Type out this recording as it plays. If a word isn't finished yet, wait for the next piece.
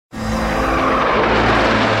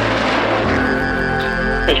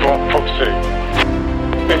Visual Fox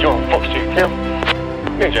 2. Visual Fox 2, kill.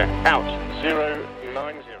 Ninja, out.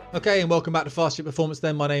 090. Okay, and welcome back to Fast Jet Performance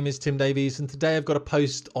then. My name is Tim Davies, and today I've got a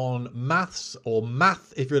post on maths, or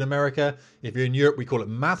math if you're in America. If you're in Europe, we call it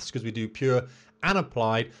maths because we do pure and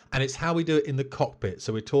applied, and it's how we do it in the cockpit.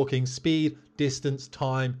 So we're talking speed, distance,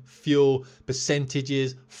 time, fuel,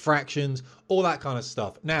 percentages, fractions, all that kind of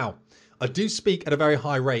stuff. Now, I do speak at a very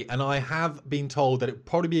high rate, and I have been told that it would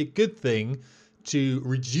probably be a good thing to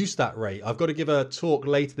reduce that rate. I've got to give a talk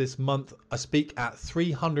later this month. I speak at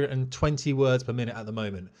 320 words per minute at the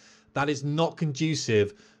moment. That is not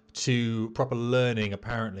conducive to proper learning,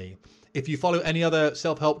 apparently. If you follow any other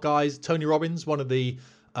self-help guys, Tony Robbins, one of the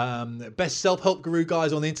best self-help guru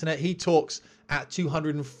guys on the internet, he talks at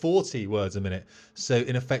 240 words a minute. So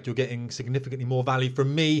in effect, you're getting significantly more value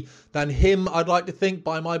from me than him. I'd like to think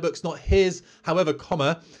by my books, not his. However,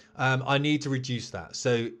 I need to reduce that.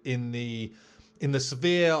 So in the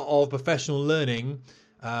sphere of professional learning,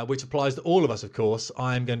 which applies to all of us, of course,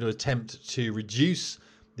 I'm going to attempt to reduce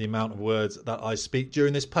the amount of words that I speak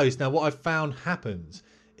during this post. Now, what I've found happens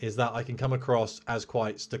is that I can come across as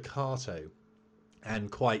quite staccato and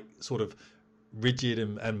quite sort of rigid,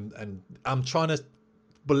 and I'm trying to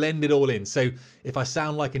blend it all in. So if I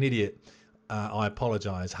sound like an idiot, I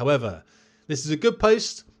apologize. However, this is a good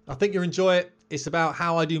post. I think you'll enjoy it. It's about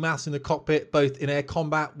how I do maths in the cockpit, both in air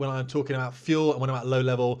combat when I'm talking about fuel and when I'm at low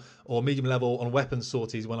level or medium level on weapons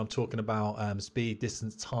sorties when I'm talking about speed,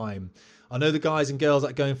 distance, time. I know the guys and girls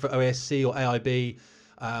that are going for OSC or AIB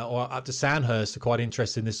or up to Sandhurst are quite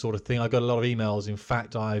interested in this sort of thing. I got a lot of emails. In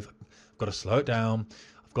fact, I've got to slow it down.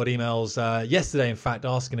 I've got emails yesterday, in fact,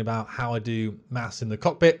 asking about how I do maths in the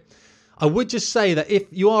cockpit. I would just say that if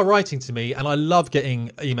you are writing to me, and I love getting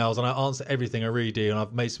emails and I answer everything, I really do, and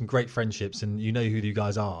I've made some great friendships and you know who you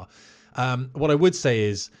guys are. What I would say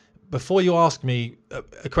is, before you ask me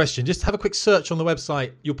a question, just have a quick search on the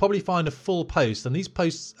website. You'll probably find a full post, and these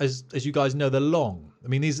posts, as you guys know, they're long. I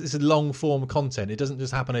mean, this is long form content. It doesn't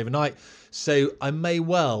just happen overnight. So I may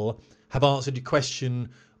well have answered your question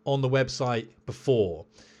on the website before,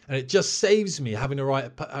 and it just saves me having to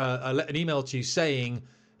write an email to you saying,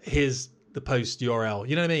 here's the post URL.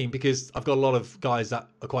 You know what I mean? Because I've got a lot of guys that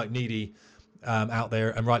are quite needy out there,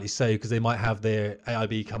 and rightly so, because they might have their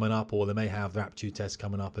AIB coming up, or they may have their aptitude test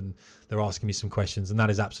coming up, and they're asking me some questions, and that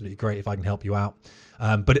is absolutely great if I can help you out.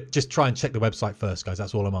 Just try and check the website first, guys.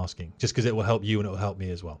 That's all I'm asking, just because it will help you and it will help me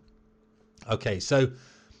as well. Okay, so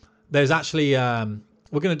there's actually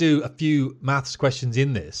we're going to do a few maths questions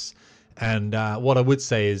in this, and what I would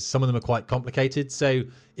say is some of them are quite complicated. So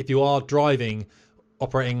if you are driving,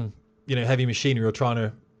 operating, heavy machinery, or trying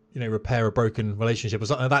to, repair a broken relationship or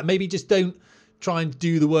something like that, maybe just don't try and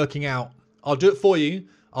do the working out. I'll do it for you.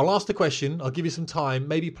 I'll ask the question. I'll give you some time.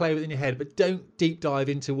 Maybe play with it in your head, but don't deep dive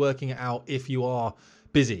into working it out if you are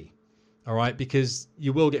busy. All right, because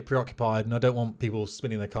you will get preoccupied, and I don't want people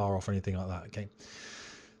spinning their car off or anything like that. Okay.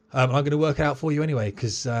 I'm going to work it out for you anyway,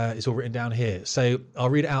 because it's all written down here. So I'll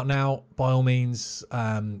read it out now. By all means,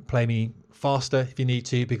 play me faster if you need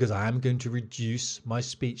to, because I am going to reduce my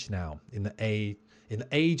speech now in the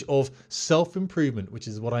age of self-improvement, which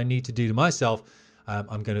is what I need to do to myself.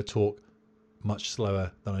 I'm going to talk much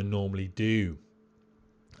slower than I normally do.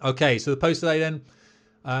 Okay, so the post today then.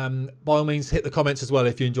 By all means, hit the comments as well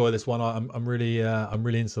if you enjoy this one. I'm really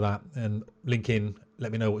into that, and link in.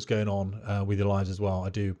 Let me know what's going on with your lives as well. I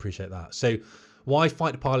do appreciate that. So, why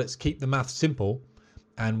fighter pilots keep the math simple,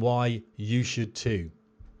 and why you should too.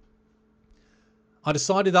 I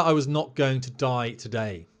decided that I was not going to die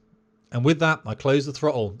today, and with that, I closed the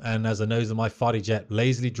throttle, and as the nose of my fighter jet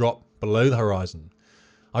lazily dropped below the horizon,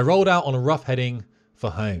 I rolled out on a rough heading for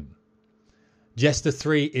home. Jester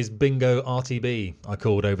 3 is bingo RTB, I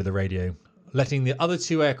called over the radio, letting the other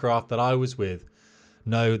two aircraft that I was with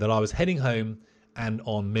know that I was heading home and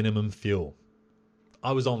on minimum fuel.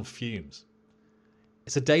 I was on fumes.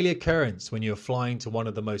 It's a daily occurrence when you're flying to one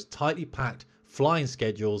of the most tightly packed flying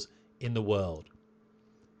schedules in the world.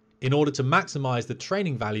 In order to maximize the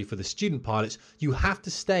training value for the student pilots, you have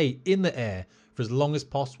to stay in the air for as long as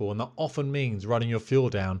possible, and that often means running your fuel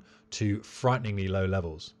down to frighteningly low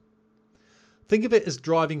levels. Think of it as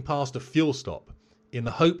driving past a fuel stop in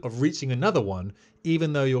the hope of reaching another one,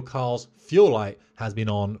 even though your car's fuel light has been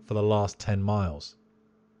on for the last 10 miles.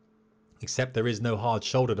 Except there is no hard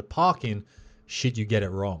shoulder to park in should you get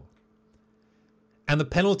it wrong. And the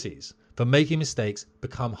penalties for making mistakes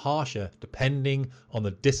become harsher depending on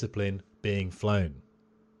the discipline being flown.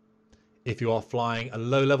 If you are flying a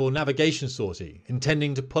low-level navigation sortie,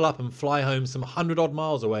 intending to pull up and fly home some 100-odd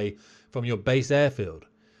miles away from your base airfield,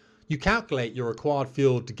 you calculate your required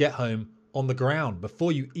fuel to get home on the ground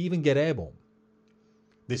before you even get airborne.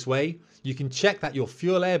 This way, you can check that your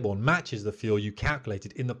fuel airborne matches the fuel you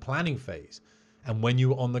calculated in the planning phase and when you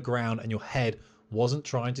were on the ground and your head wasn't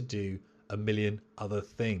trying to do a million other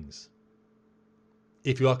things.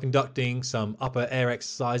 If you are conducting some upper air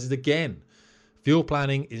exercises, again, fuel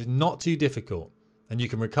planning is not too difficult and you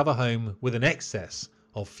can recover home with an excess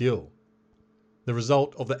of fuel. The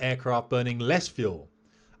result of the aircraft burning less fuel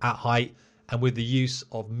at height and with the use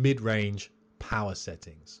of mid-range power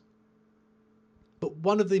settings. But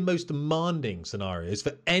one of the most demanding scenarios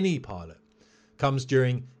for any pilot comes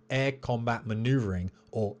during air combat maneuvering,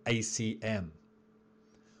 or ACM.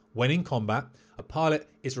 When in combat, a pilot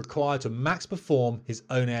is required to max perform his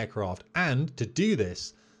own aircraft, and to do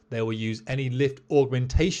this, they will use any lift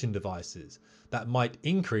augmentation devices that might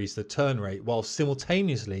increase the turn rate while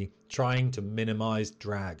simultaneously trying to minimize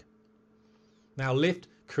drag. Now, lift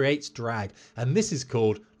creates drag, and this is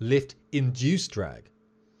called lift-induced drag.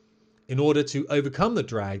 In order to overcome the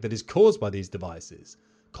drag that is caused by these devices,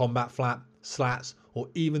 combat flap, slats, or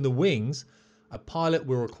even the wings, a pilot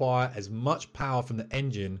will require as much power from the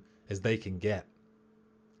engine as they can get.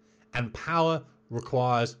 And power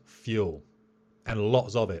requires fuel, and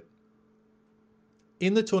lots of it.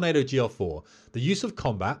 In the Tornado GL4, the use of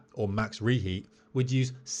combat, or max reheat, would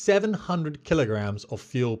use 700 kilograms of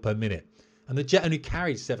fuel per minute, and the jet only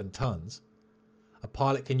carried 7 tons. A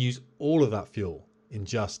pilot can use all of that fuel in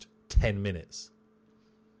just 10 minutes.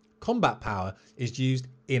 Combat power is used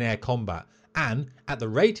in air combat, and at the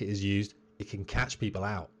rate it is used, it can catch people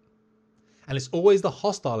out. And it's always the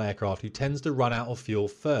hostile aircraft who tends to run out of fuel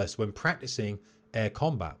first when practicing air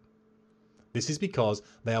combat. This is because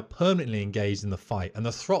they are permanently engaged in the fight and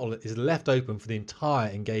the throttle is left open for the entire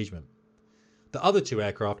engagement. The other 2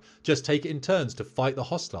 aircraft just take it in turns to fight the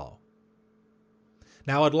hostile.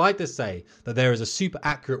 Now, I'd like to say that there is a super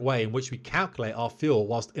accurate way in which we calculate our fuel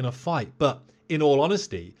whilst in a fight, but in all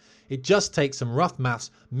honesty, it just takes some rough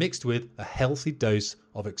maths mixed with a healthy dose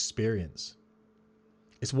of experience.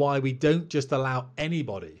 It's why we don't just allow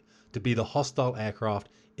anybody to be the hostile aircraft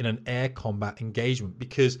in an air combat engagement,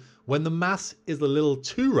 because when the maths is a little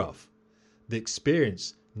too rough, the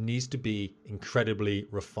experience needs to be incredibly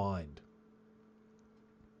refined.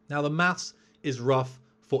 Now, the maths is rough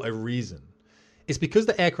for a reason. It's because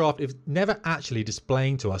the aircraft is never actually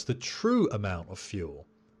displaying to us the true amount of fuel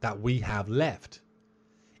that we have left.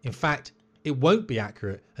 In fact, it won't be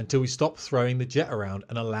accurate until we stop throwing the jet around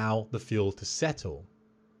and allow the fuel to settle.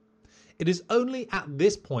 It is only at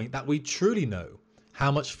this point that we truly know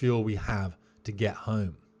how much fuel we have to get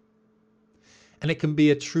home. And it can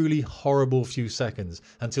be a truly horrible few seconds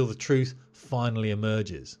until the truth finally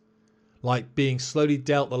emerges. Like being slowly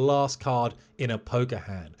dealt the last card in a poker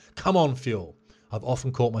hand. Come on, fuel. I've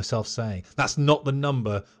often caught myself saying, that's not the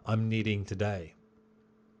number I'm needing today.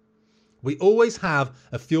 We always have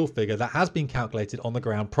a fuel figure that has been calculated on the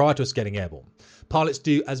ground prior to us getting airborne. Pilots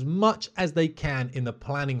do as much as they can in the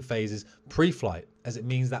planning phases pre-flight, as it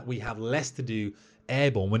means that we have less to do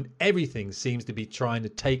airborne when everything seems to be trying to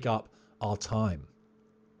take up our time.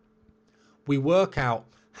 We work out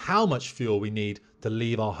how much fuel we need to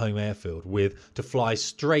leave our home airfield with to fly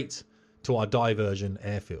straight to our diversion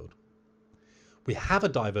airfield. We have a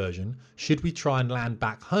diversion should we try and land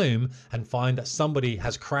back home and find that somebody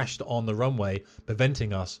has crashed on the runway,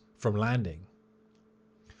 preventing us from landing.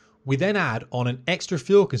 We then add on an extra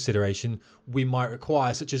fuel consideration we might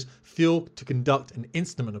require, such as fuel to conduct an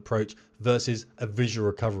instrument approach versus a visual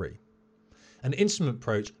recovery. An instrument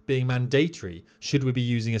approach being mandatory should we be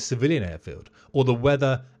using a civilian airfield or the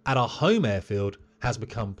weather at our home airfield has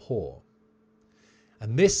become poor.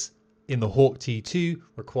 And this in the Hawk T2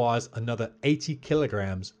 requires another 80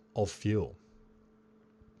 kilograms of fuel.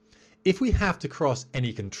 If we have to cross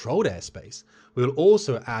any controlled airspace, we will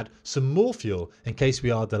also add some more fuel in case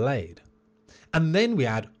we are delayed. And then we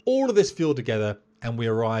add all of this fuel together and we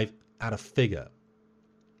arrive at a figure.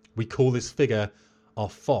 We call this figure our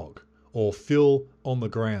FOG, or fuel on the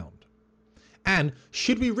ground. And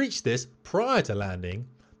should we reach this prior to landing,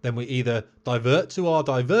 then we either divert to our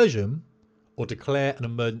diversion or declare an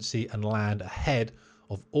emergency and land ahead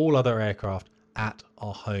of all other aircraft at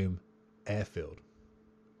our home airfield.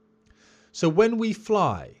 So when we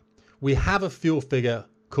fly, we have a fuel figure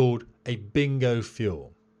called a bingo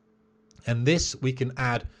fuel. And this we can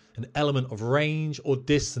add an element of range or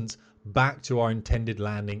distance back to our intended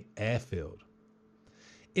landing airfield.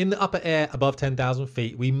 In the upper air above 10,000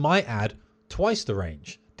 feet, we might add twice the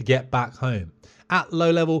range to get back home. At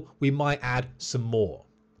low level, we might add some more.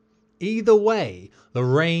 Either way, the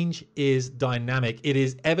range is dynamic. It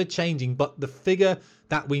is ever changing, but the figure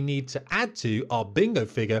that we need to add to our bingo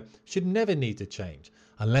figure should never need to change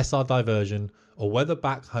unless our diversion or weather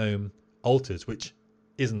back home alters, which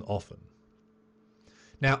isn't often.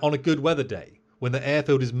 Now, on a good weather day, when the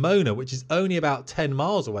airfield is Mona, which is only about 10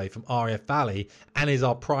 miles away from RAF Valley and is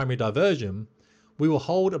our primary diversion, we will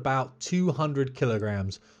hold about 200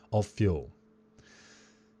 kilograms of fuel.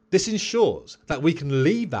 This ensures that we can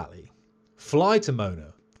leave Valley, fly to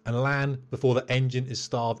Mona, and land before the engine is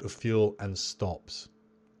starved of fuel and stops.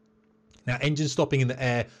 Now, engine stopping in the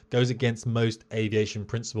air goes against most aviation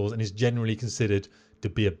principles and is generally considered to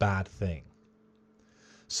be a bad thing.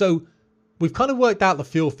 So we've kind of worked out the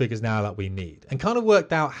fuel figures now that we need and kind of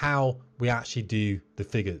worked out how we actually do the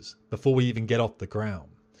figures before we even get off the ground.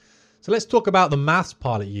 So let's talk about the maths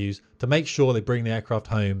pilot use to make sure they bring the aircraft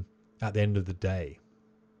home at the end of the day.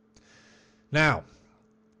 Now,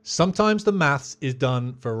 sometimes the maths is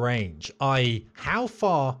done for range, i.e. how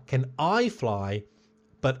far can I fly,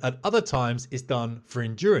 but at other times it's done for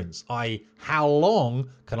endurance, i.e. how long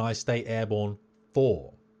can I stay airborne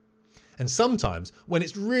for. And sometimes when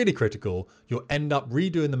it's really critical, you'll end up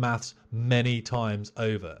redoing the maths many times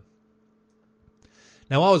over.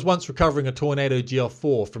 Now, I was once recovering a Tornado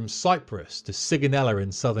GL4 from Cyprus to Sigonella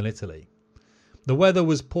in southern Italy. The weather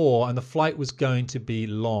was poor and the flight was going to be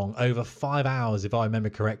long, over 5 hours if I remember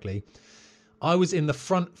correctly. I was in the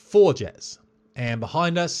front 4 jets, and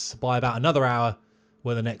behind us by about another hour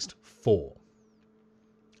were the next 4.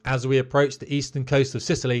 As we approached the eastern coast of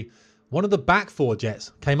Sicily, one of the back 4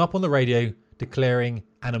 jets came up on the radio declaring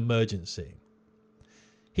an emergency.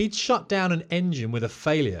 He'd shut down an engine with a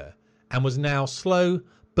failure and was now slow,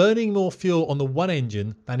 burning more fuel on the one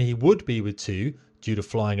engine than he would be with 2 due to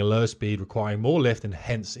flying a lower speed requiring more lift and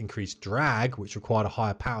hence increased drag, which required a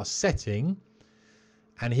higher power setting.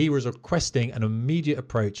 And he was requesting an immediate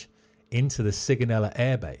approach into the Sigonella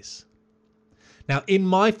airbase. Now, in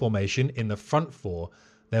my formation, in the front 4,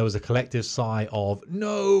 there was a collective sigh of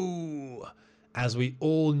no, as we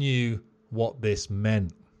all knew what this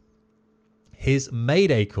meant. His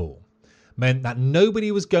mayday call meant that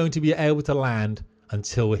nobody was going to be able to land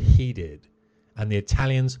until he did, and the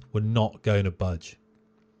Italians were not going to budge.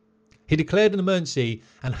 He declared an emergency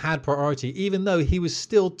and had priority, even though he was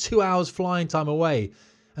still 2 hours flying time away,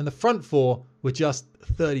 and the front 4 were just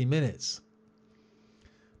 30 minutes.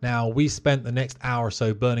 Now, we spent the next hour or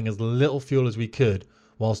so burning as little fuel as we could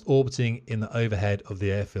whilst orbiting in the overhead of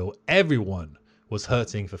the airfield. Everyone was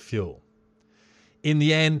hurting for fuel. In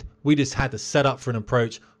the end, we just had to set up for an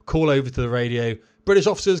approach, call over to the radio, British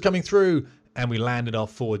officers coming through, and we landed our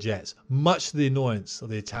 4 jets, much to the annoyance of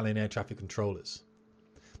the Italian air traffic controllers.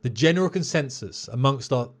 The general consensus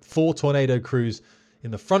amongst our 4 Tornado crews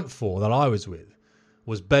in the front 4 that I was with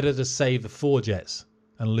was better to save the 4 jets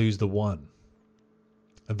and lose the 1.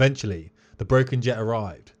 Eventually, the broken jet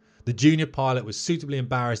arrived. The junior pilot was suitably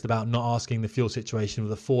embarrassed about not asking the fuel situation of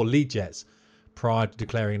the 4 lead jets prior to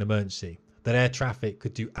declaring an emergency that air traffic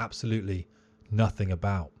could do absolutely nothing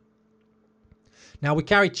about. Now, we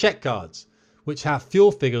carry check cards, which have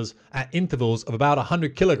fuel figures at intervals of about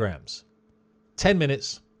 100 kilograms, 10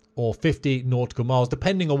 minutes or 50 nautical miles,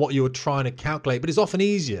 depending on what you were trying to calculate. But it's often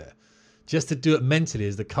easier just to do it mentally,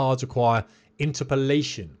 as the cards require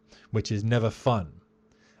interpolation, which is never fun.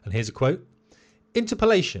 And here's a quote.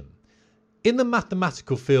 Interpolation. In the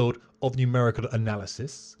mathematical field of numerical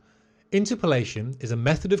analysis, interpolation is a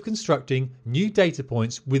method of constructing new data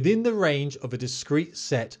points within the range of a discrete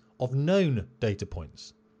set of known data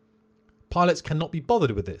points. Pilots cannot be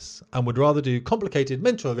bothered with this and would rather do complicated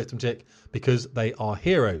mental arithmetic because they are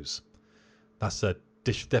heroes. That's a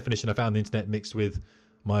definition I found on the internet mixed with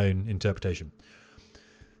my own interpretation.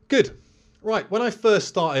 Good. Right, when I first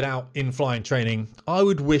started out in flying training, I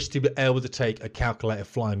would wish to be able to take a calculator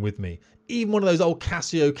flying with me. Even one of those old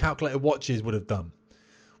Casio calculator watches would have done.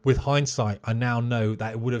 With hindsight, I now know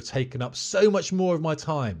that it would have taken up so much more of my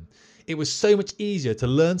time. It was so much easier to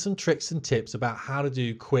learn some tricks and tips about how to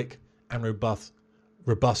do quick and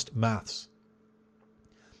robust maths.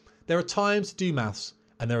 There are times to do maths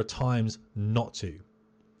and there are times not to.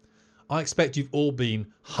 I expect you've all been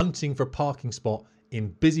hunting for a parking spot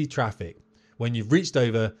in busy traffic when you've reached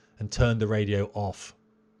over and turned the radio off.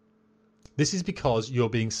 This is because you're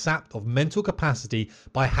being sapped of mental capacity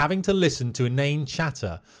by having to listen to inane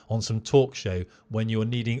chatter on some talk show when you're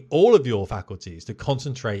needing all of your faculties to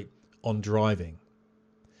concentrate on driving.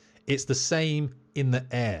 It's the same in the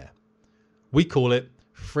air. We call it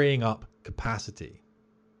freeing up capacity.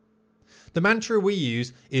 The mantra we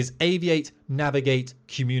use is aviate, navigate,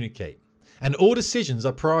 communicate. And all decisions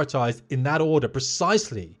are prioritized in that order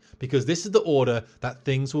precisely because this is the order that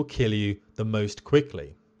things will kill you the most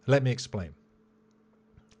quickly. Let me explain.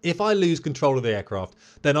 If I lose control of the aircraft,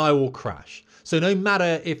 then I will crash. So no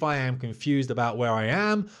matter if I am confused about where I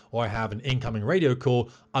am or I have an incoming radio call,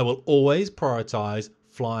 I will always prioritize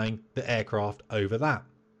flying the aircraft over that.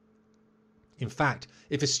 In fact,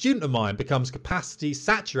 if a student of mine becomes capacity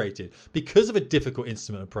saturated because of a difficult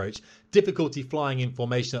instrument approach, difficulty flying in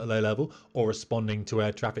formation at a low level or responding to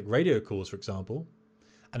air traffic radio calls, for example,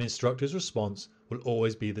 an instructor's response will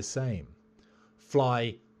always be the same.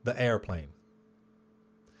 Fly the airplane.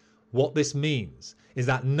 What this means is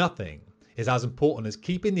that nothing is as important as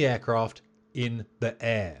keeping the aircraft in the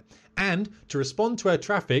air. And to respond to air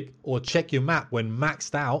traffic or check your map when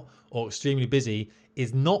maxed out or extremely busy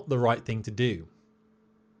is not the right thing to do.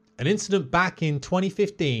 An incident back in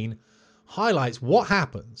 2015 highlights what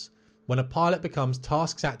happens when a pilot becomes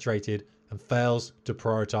task saturated and fails to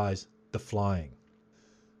prioritize the flying.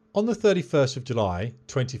 On the 31st of July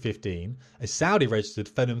 2015, a Saudi registered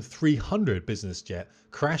Phenom 300 business jet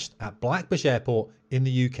crashed at Blackbush Airport in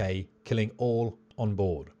the UK, killing all on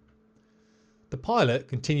board. The pilot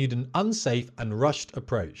continued an unsafe and rushed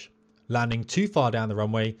approach, landing too far down the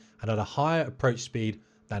runway and at a higher approach speed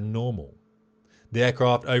than normal. The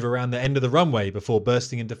aircraft overran the end of the runway before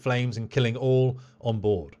bursting into flames and killing all on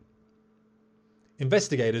board.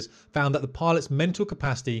 Investigators found that the pilot's mental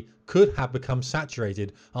capacity could have become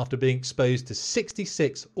saturated after being exposed to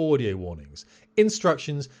 66 audio warnings,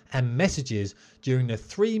 instructions and messages during the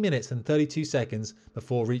 3 minutes and 32 seconds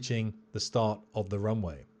before reaching the start of the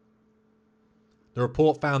runway. The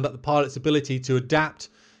report found that the pilot's ability to adapt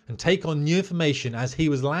and take on new information as he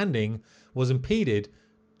was landing was impeded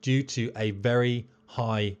due to a very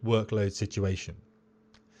high workload situation.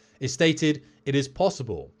 It stated it is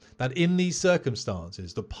possible that in these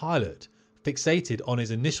circumstances the pilot fixated on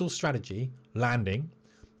his initial strategy, landing,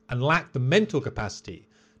 and lacked the mental capacity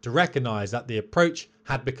to recognize that the approach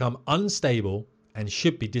had become unstable and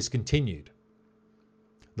should be discontinued.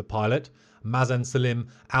 The pilot, Mazan Salim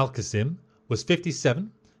Al-Qasim, was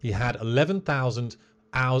 57. He had 11,000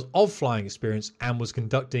 hours of flying experience and was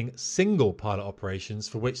conducting single pilot operations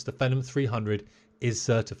for which the Phenom 300 is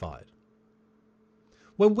certified.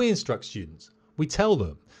 When we instruct students, we tell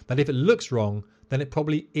them that if it looks wrong, then it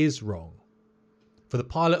probably is wrong. For the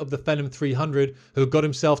pilot of the Phenom 300 who got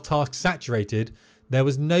himself task saturated, there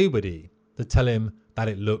was nobody to tell him that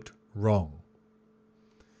it looked wrong.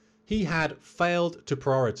 He had failed to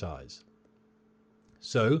prioritize.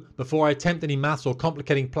 So, before I attempt any maths or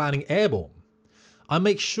complicating planning airborne, I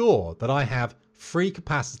make sure that I have free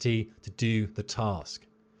capacity to do the task.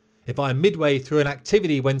 If I am midway through an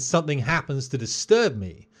activity when something happens to disturb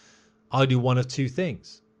me, I do one of two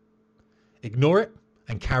things. Ignore it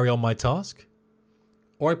and carry on my task,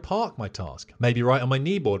 or I park my task, maybe right on my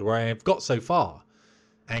kneeboard where I have got so far,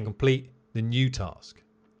 and complete the new task.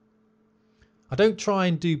 I don't try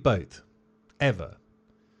and do both, ever.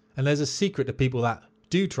 And there's a secret to people that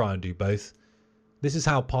do try and do both. This is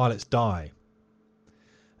how pilots die.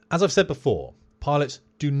 As I've said before, pilots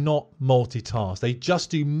do not multitask. They just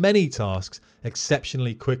do many tasks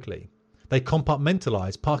exceptionally quickly. They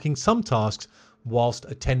compartmentalize, parking some tasks whilst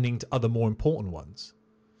attending to other more important ones.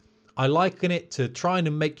 I liken it to trying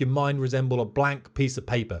to make your mind resemble a blank piece of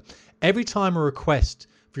paper. Every time a request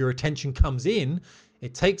for your attention comes in,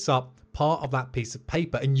 it takes up part of that piece of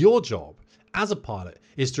paper, and your job as a pilot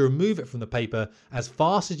is to remove it from the paper as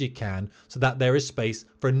fast as you can so that there is space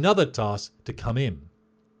for another task to come in.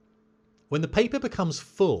 When the paper becomes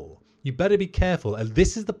full, you better be careful, as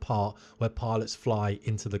this is the part where pilots fly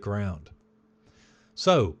into the ground.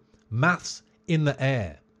 So, maths in the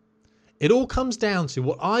air. It all comes down to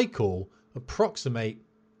what I call approximate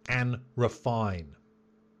and refine.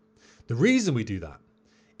 The reason we do that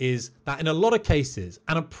is that in a lot of cases,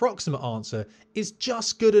 an approximate answer is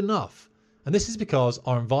just good enough. And this is because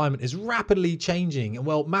our environment is rapidly changing, and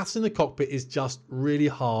well, maths in the cockpit is just really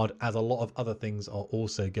hard as a lot of other things are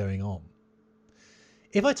also going on.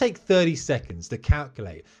 If I take 30 seconds to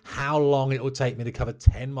calculate how long it will take me to cover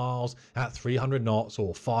 10 miles at 300 knots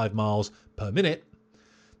or 5 miles per minute,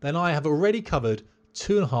 then I have already covered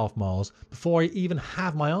 2.5 miles before I even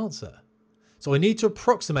have my answer. So I need to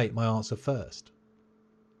approximate my answer first.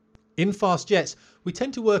 In fast jets, we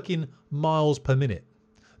tend to work in miles per minute.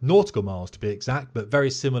 Nautical miles to be exact, but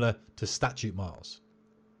very similar to statute miles.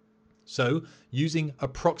 So, using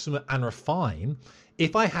approximate and refine,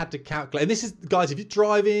 if I had to calculate, and this is, guys, if you're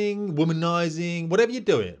driving, womanizing, whatever you're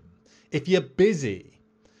doing, if you're busy,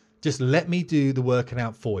 just let me do the working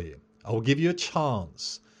out for you. I will give you a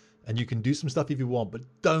chance, and you can do some stuff if you want, but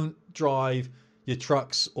don't drive your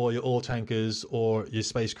trucks or your oil tankers or your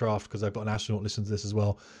spacecraft, because I've got an astronaut listening to this as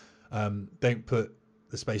well. Don't put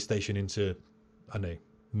the space station into, I don't know,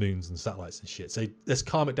 moons and satellites and shit. So let's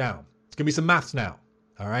calm it down. It's going to be some maths now.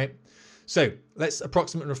 All right. So let's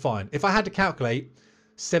approximate and refine. If I had to calculate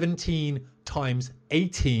 17 times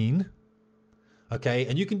 18, okay,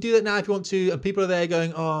 and you can do that now if you want to, and people are there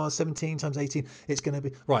going, oh, 17 times 18, it's going to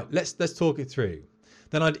be... Right, let's talk it through.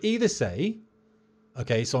 Then I'd either say,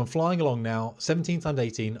 okay, so I'm flying along now, 17 times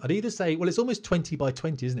 18, I'd either say, well, it's almost 20 by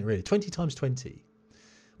 20, isn't it really? 20 times 20,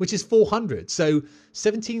 which is 400. So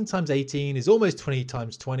 17 times 18 is almost 20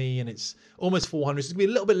 times 20, and it's almost 400. So it's going to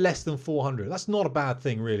be a little bit less than 400. That's not a bad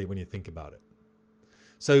thing, really, when you think about it.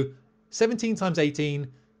 So 17 times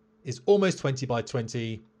 18 is almost 20 by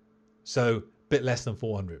 20, so a bit less than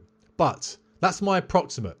 400. But that's my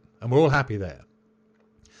approximate, and we're all happy there.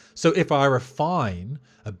 So if I refine,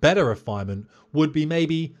 a better refinement would be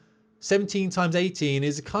maybe 17 times 18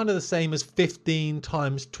 is kind of the same as 15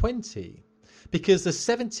 times 20. Because the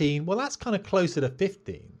 17, well, that's kind of closer to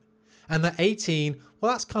 15. And the 18,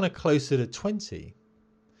 well, that's kind of closer to 20.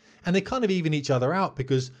 And they kind of even each other out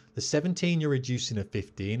because the 17 you're reducing to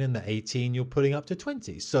 15 and the 18 you're putting up to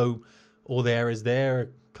 20. So all there is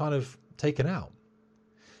there kind of taken out.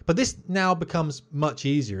 But this now becomes much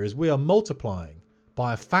easier as we are multiplying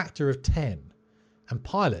by a factor of 10. And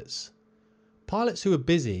pilots who are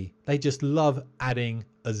busy, they just love adding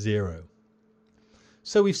a zero.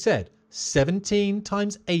 So we've said 17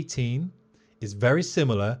 times 18 is very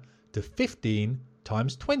similar to 15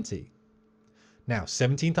 times 20. Now,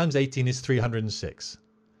 17 times 18 is 306.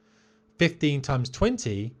 15 times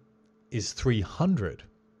 20 is 300.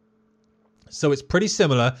 So it's pretty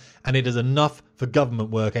similar, and it is enough for government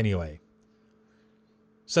work anyway.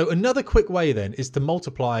 So another quick way then is to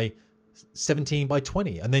multiply 17 by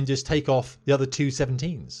 20 and then just take off the other two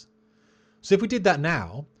 17s. So if we did that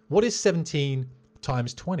now, what is 17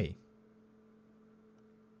 times 20?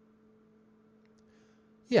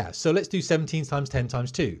 Yeah, so let's do 17 times 10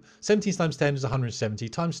 times 2. 17 times 10 is 170,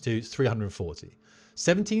 times 2 is 340.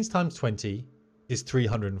 17 times 20 is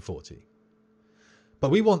 340. But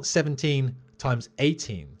we want 17 times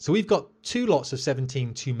 18. So we've got two lots of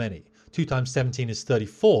 17 too many. 2 times 17 is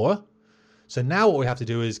 34. So now what we have to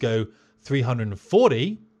do is go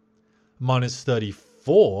 340 minus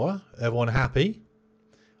 34. Everyone happy?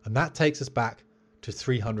 And that takes us back to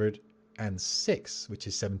 306, which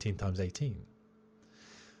is 17 times 18.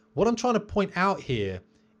 What I'm trying to point out here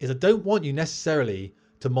is I don't want you necessarily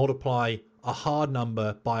to multiply a hard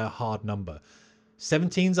number by a hard number.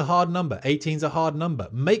 17's a hard number, 18's a hard number.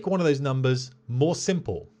 Make one of those numbers more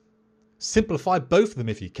simple. Simplify both of them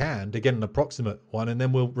if you can to get an approximate one, and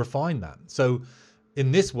then we'll refine that. So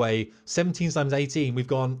in this way, 17 times 18, we've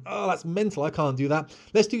gone, oh, that's mental, I can't do that.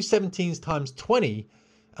 Let's do 17 times 20,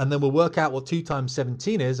 and then we'll work out what 2 times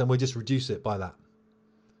 17 is, and we'll just reduce it by that.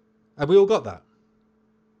 Have we all got that?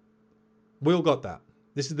 We all got that.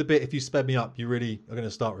 This is the bit, if you sped me up, you really are going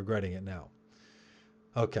to start regretting it now.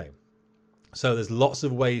 Okay. So there's lots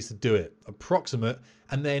of ways to do it. Approximate,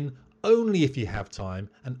 and then only if you have time,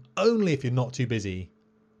 and only if you're not too busy,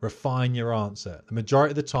 refine your answer. The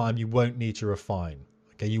majority of the time, you won't need to refine.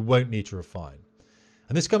 Okay, you won't need to refine.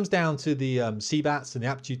 And this comes down to the CBATs and the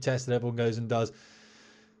aptitude test that everyone goes and does.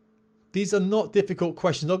 These are not difficult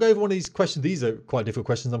questions. I'll go over one of these questions. These are quite difficult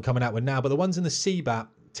questions I'm coming out with now, but the ones in the CBAT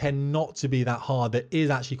tend not to be that hard. There is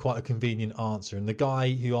actually quite a convenient answer. And the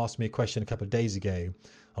guy who asked me a question a couple of days ago,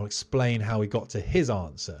 I'll explain how he got to his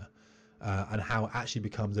answer and how it actually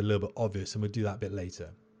becomes a little bit obvious. And we'll do that a bit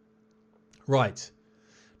later. Right.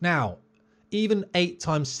 Now, even 8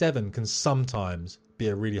 times 7 can sometimes be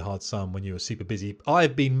a really hard sum when you're super busy.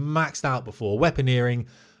 I've been maxed out before. Weaponeering,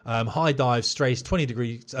 high dive, Strace,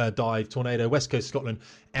 20-degree dive, Tornado, West Coast Scotland.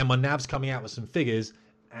 And my nav's coming out with some figures.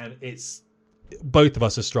 And it's... both of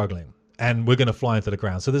us are struggling and we're going to fly into the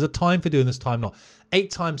ground. So there's a time for doing this, time not.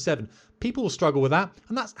 8 times 7. People will struggle with that,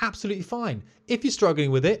 and that's absolutely fine. If you're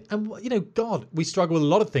struggling with it, and you know, God, we struggle with a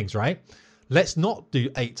lot of things, right? Let's not do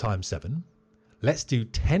 8 times 7. Let's do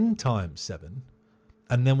 10 times 7,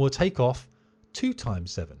 and then we'll take off 2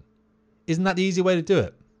 times 7. Isn't that the easy way to do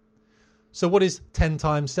it? So what is 10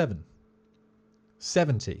 times 7?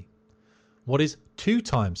 70. What is 2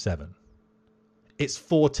 times 7? It's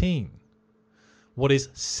 14. What is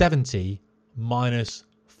 70 minus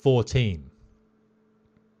 14?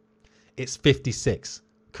 It's 56.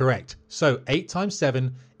 Correct. So 8 times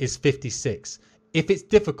 7 is 56. If it's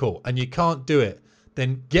difficult and you can't do it,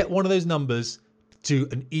 then get one of those numbers to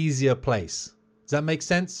an easier place. Does that make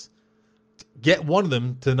sense? Get one of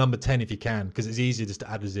them to number 10 if you can, because it's easier just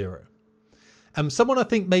to add a 0. Someone, I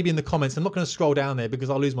think maybe in the comments, I'm not going to scroll down there because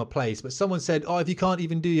I'll lose my place, but someone said, oh, if you can't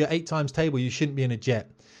even do your 8 times table, you shouldn't be in a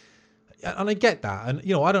jet. And I get that. And,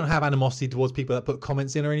 you know, I don't have animosity towards people that put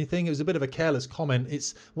comments in or anything. It was a bit of a careless comment.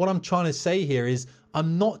 It's what I'm trying to say here is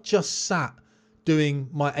I'm not just sat doing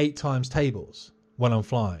my 8 times tables when I'm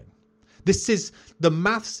flying. This is the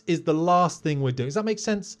maths is the last thing we're doing. Does that make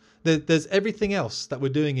sense? There's everything else that we're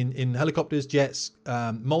doing in helicopters, jets,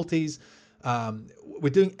 multis.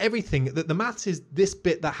 We're doing everything. The maths is this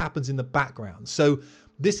bit that happens in the background. So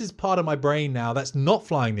this is part of my brain now that's not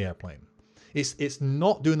flying the airplane. It's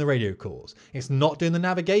not doing the radio calls. It's not doing the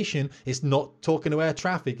navigation. It's not talking to air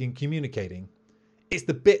traffic and communicating. It's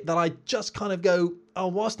the bit that I just kind of go, oh,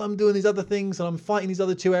 whilst I'm doing these other things and I'm fighting these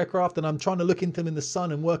other 2 aircraft and I'm trying to look into them in the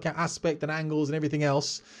sun and work out aspect and angles and everything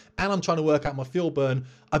else, and I'm trying to work out my fuel burn,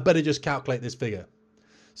 I better just calculate this figure.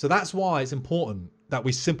 So that's why it's important that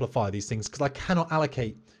we simplify these things, because I cannot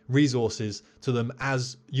allocate resources to them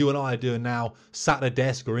as you and I are doing now, sat at a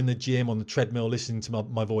desk or in the gym on the treadmill listening to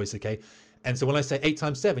my voice, okay? And so when I say 8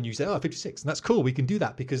 times 7, you say, oh, 56. And that's cool. We can do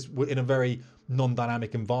that because we're in a very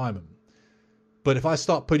non-dynamic environment. But if I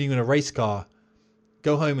start putting you in a race car,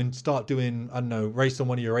 go home and start doing, I don't know, race on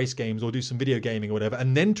one of your race games or do some video gaming or whatever,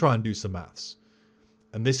 and then try and do some maths.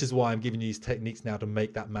 And this is why I'm giving you these techniques now to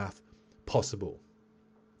make that math possible.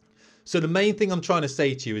 So the main thing I'm trying to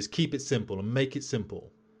say to you is keep it simple and make it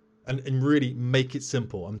simple. And really make it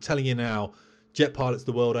simple. I'm telling you now, jet pilots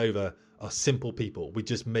the world over are simple people. We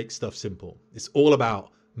just make stuff simple. It's all about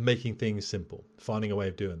making things simple, finding a way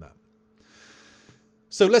of doing that.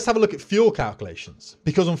 So let's have a look at fuel calculations,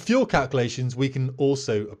 because on fuel calculations, we can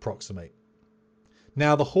also approximate.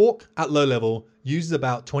 Now the Hawk at low level uses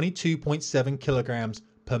about 22.7 kilograms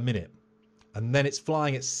per minute, and then it's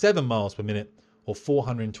flying at 7 miles per minute or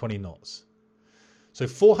 420 knots. So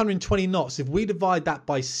 420 knots, if we divide that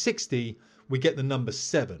by 60, we get the number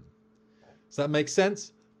 7. Does that make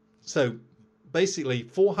sense? So basically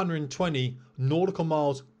 420 nautical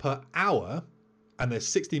miles per hour, and there's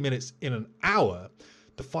 60 minutes in an hour.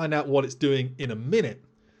 To find out what it's doing in a minute,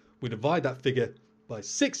 we divide that figure by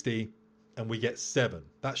 60 and we get 7.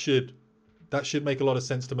 That should make a lot of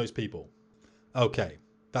sense to most people. Okay,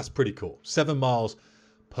 that's pretty cool. 7 miles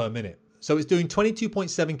per minute. So it's doing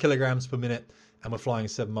 22.7 kilograms per minute and we're flying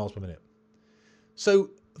 7 miles per minute.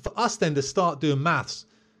 So for us then to start doing maths,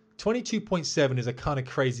 22.7 is a kind of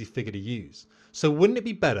crazy figure to use. So wouldn't it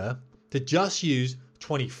be better to just use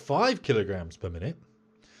 25 kilograms per minute?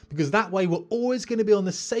 Because that way we're always going to be on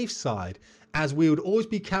the safe side, as we would always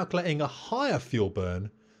be calculating a higher fuel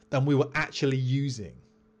burn than we were actually using.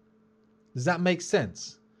 Does that make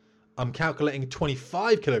sense? I'm calculating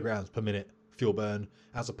 25 kilograms per minute fuel burn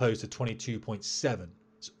as opposed to 22.7.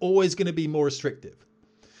 It's always going to be more restrictive.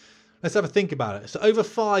 Let's have a think about it. So over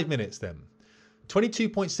 5 minutes then,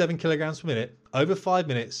 22.7 kilograms per minute over 5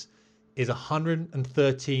 minutes is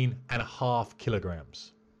 113.5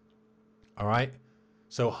 kilograms. All right.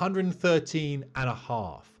 So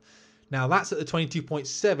 113.5. Now that's at the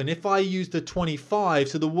 22.7. If I use the 25,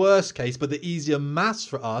 so the worst case, but the easier maths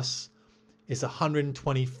for us is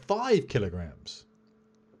 125 kilograms.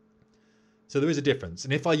 So there is a difference.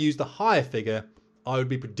 And if I use the higher figure, I would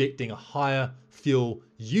be predicting a higher fuel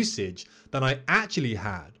usage than I actually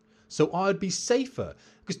had. So I would be safer,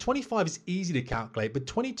 because 25 is easy to calculate, but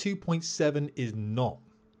 22.7 is not.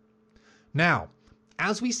 Now,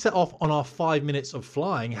 as we set off on our 5 minutes of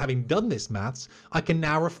flying, having done this maths, I can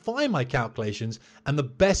now refine my calculations. And the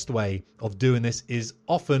best way of doing this is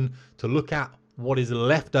often to look at what is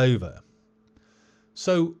left over.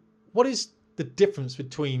 So what is the difference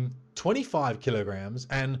between 25 kilograms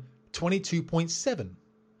and 22.7?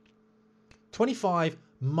 25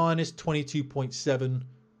 minus 22.7,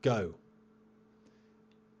 go.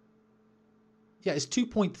 Yeah, it's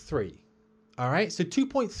 2.3. All right, so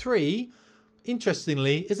 2.3...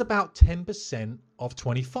 interestingly, is about 10% of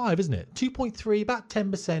 25, isn't it? 2.3, about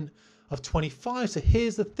 10% of 25. So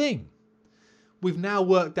here's the thing. We've now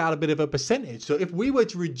worked out a bit of a percentage. So if we were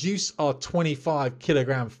to reduce our 25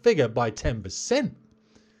 kilogram figure by 10%,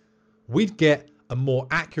 we'd get a more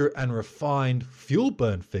accurate and refined fuel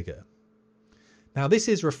burn figure. Now this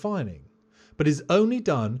is refining, but is only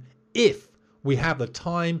done if we have the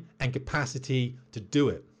time and capacity to do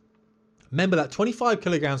it. Remember that 25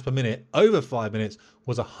 kilograms per minute over 5 minutes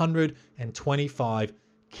was 125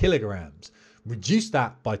 kilograms. Reduce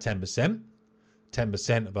that by 10%.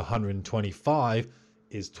 10% of 125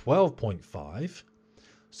 is 12.5.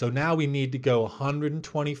 So now we need to go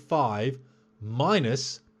 125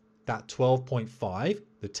 minus that 12.5,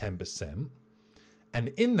 the 10%. And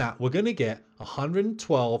in that, we're going to get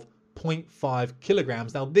 112.5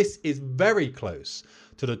 kilograms. Now, this is very close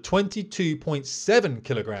to the 22.7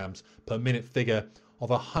 kilograms per minute figure of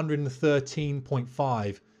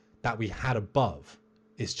 113.5 that we had above.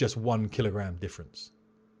 It's just 1 kilogram difference.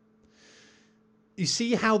 You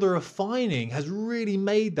see how the refining has really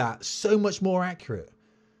made that so much more accurate.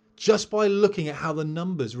 Just by looking at how the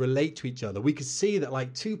numbers relate to each other, we could see that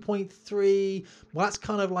like 2.3, well, that's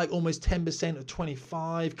kind of like almost 10% of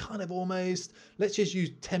 25, kind of almost. Let's just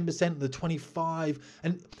use 10% of the 25.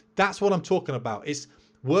 And that's what I'm talking about. It's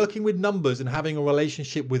working with numbers and having a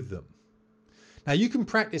relationship with them. Now, you can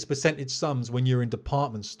practice percentage sums when you're in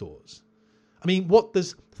department stores. I mean, what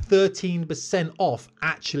does 13% off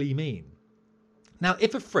actually mean? Now,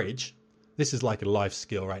 if a fridge, this is like a life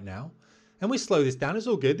skill right now, and we slow this down, it's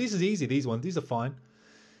all good. This is easy, these are fine.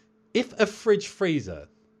 If a fridge freezer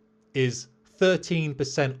is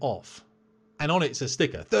 13% off, and on it's a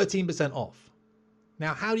sticker, 13% off.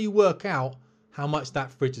 Now, how do you work out how much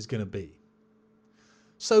that fridge is going to be?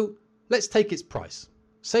 So let's take its price.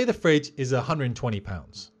 Say the fridge is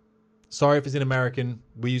 £120. Sorry if it's in American,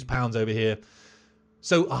 we use pounds over here.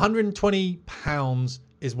 So £120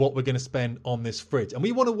 is what we're going to spend on this fridge. And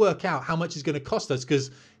we want to work out how much it's going to cost us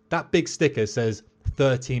because that big sticker says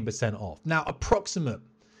 13% off. Now, approximate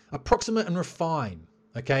and refine,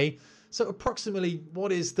 okay? So approximately,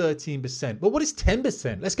 what is 13%? Well, what is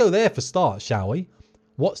 10%? Let's go there for start, shall we?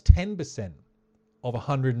 What's 10% of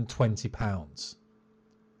 £120?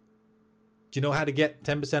 Do you know how to get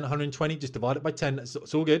 10% 120? Just divide it by 10. It's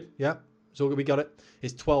all good. Yeah, it's all good. We got it.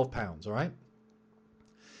 It's £12, all right?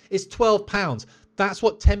 It's £12. That's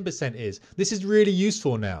what 10% is. This is really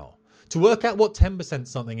useful now. To work out what 10%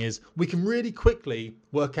 something is, we can really quickly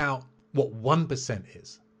work out what 1%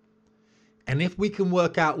 is. And if we can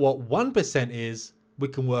work out what 1% is, we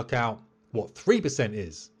can work out what 3%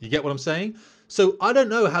 is. You get what I'm saying? So I don't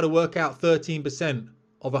know how to work out 13%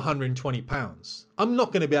 of £120. I'm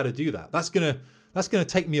not going to be able to do that. That's going to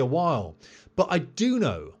take me a while. But I do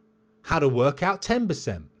know how to work out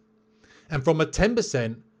 10%. And from a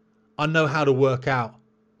 10%, I know how to work out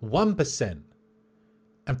 1%.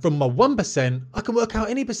 And from my 1%, I can work out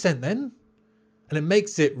any percent then. And it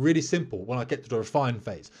makes it really simple when I get to the refine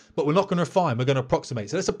phase. But we're not going to refine, we're going to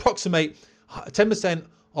approximate. So let's approximate 10%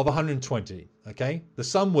 of 120, okay? The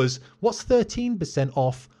sum was, what's 13%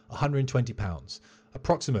 off £120?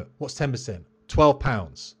 Approximate, what's 10%?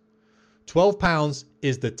 £12. £12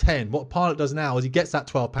 is the 10. What Pilot does now is he gets that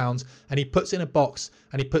 £12 and he puts it in a box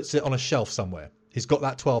and he puts it on a shelf somewhere. He's got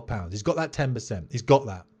that £12. He's got that 10%. He's got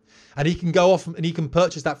that. And he can go off and he can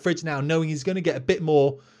purchase that fridge now knowing he's going to get a bit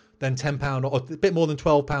more than £10 or a bit more than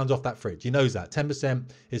 £12 off that fridge. He knows that. 10%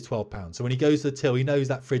 is £12. So when he goes to the till, he knows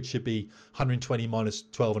that fridge should be 120 minus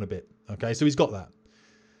 12 and a bit. Okay, so he's got that.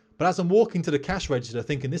 But as I'm walking to the cash register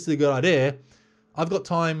thinking this is a good idea, I've got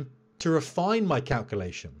time to refine my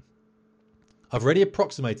calculation. I've already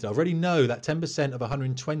approximated. I already know that 10% of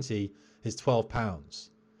 120 is £12.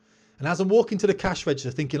 And as I'm walking to the cash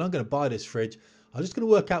register thinking I'm going to buy this fridge, I'm just going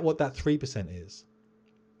to work out what that 3% is.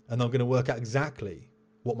 And I'm going to work out exactly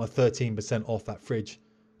what my 13% off that fridge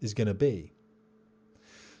is going to be.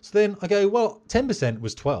 So then I go, well, 10%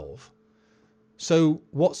 was 12. So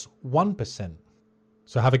what's 1%?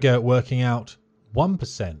 So have a go at working out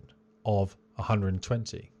 1% of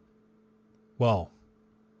 120. Well,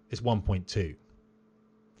 it's 1.2.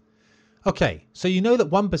 Okay, so you know that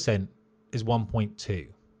 1% is 1.2.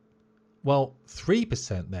 Well,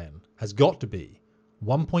 3% then has got to be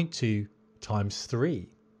 1.2 times 3,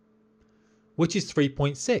 which is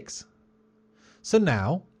 3.6. So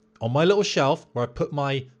now, on my little shelf where I put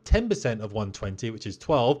my 10% of 120, which is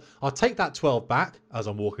 12, I'll take that 12 back as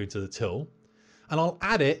I'm walking to the till, and I'll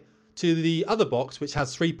add it to the other box, which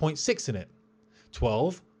has 3.6 in it.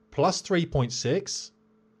 12 plus 3.6,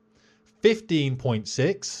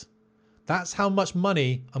 15.6. That's how much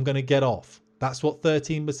money I'm going to get off. That's what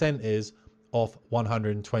 13% is off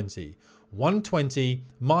 120. 120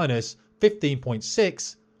 minus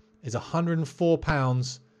 15.6 is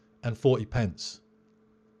 £104.40.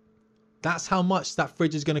 That's how much that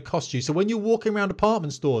fridge is going to cost you. So when you're walking around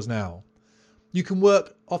department stores now, you can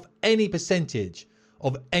work off any percentage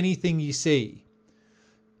of anything you see.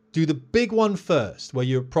 Do the big one first where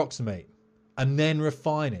you approximate and then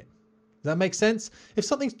refine it. Does that make sense? If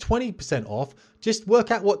something's 20% off, just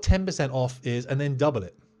work out what 10% off is and then double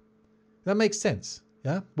it. That makes sense.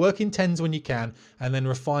 Yeah, work in tens when you can and then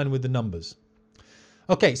refine with the numbers.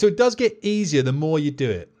 Okay, so it does get easier the more you do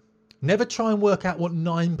it. Never try and work out what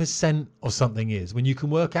 9% of something is when you can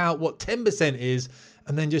work out what 10% is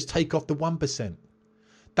and then just take off the 1%.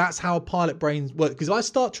 That's how pilot brains work. Because if I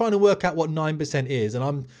start trying to work out what 9% is and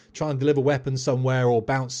I'm trying to deliver weapons somewhere or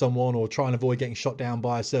bounce someone or try and avoid getting shot down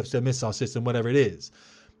by a surface-to-air missile system, whatever it is,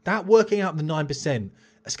 that working out the 9%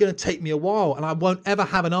 it's going to take me a while, and I won't ever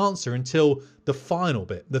have an answer until the final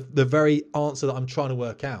bit, the very answer that I'm trying to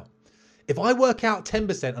work out. If I work out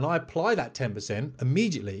 10% and I apply that 10%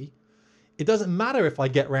 immediately, it doesn't matter if I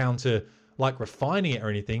get round to like refining it or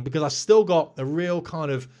anything, because I've still got a real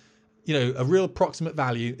kind of, a real approximate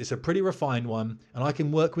value. It's a pretty refined one, and I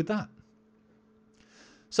can work with that.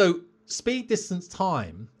 So speed, distance,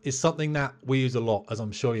 time is something that we use a lot, as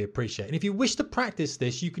I'm sure you appreciate. And if you wish to practice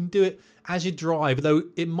this, you can do it as you drive, though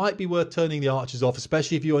it might be worth turning the arches off,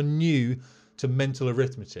 especially if you are new to mental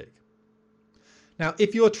arithmetic. Now,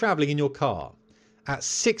 if you're traveling in your car at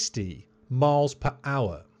 60 miles per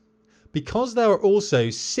hour, because there are also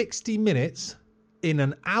 60 minutes in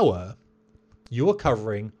an hour, you're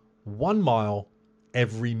covering 1 mile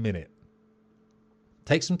every minute.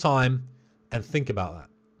 Take some time and think about that.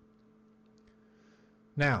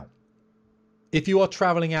 Now, if you are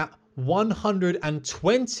traveling at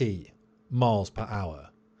 120 miles per hour,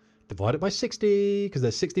 divided by 60, because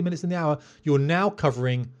there's 60 minutes in the hour, you're now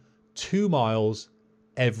covering 2 miles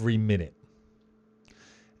every minute.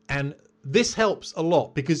 And this helps a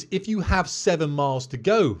lot, because if you have 7 miles to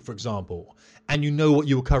go, for example, and you know what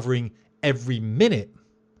you're covering every minute,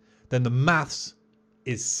 then the maths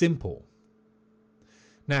is simple.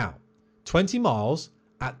 Now, 20 miles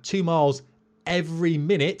at 2 miles every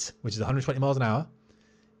minute, which is 120 miles an hour,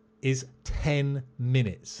 is 10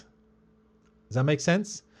 minutes. Does that make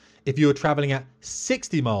sense? If you were traveling at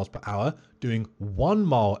 60 miles per hour, doing 1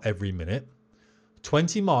 mile every minute,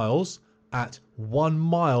 20 miles at 1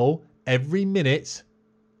 mile every minute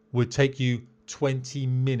would take you 20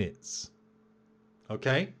 minutes.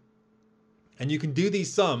 Okay? And you can do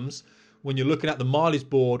these sums when you're looking at the mileage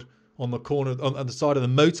board on the corner, on the side of the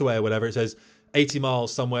motorway or whatever. It says 80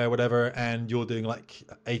 miles somewhere, whatever, and you're doing like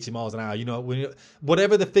 80 miles an hour.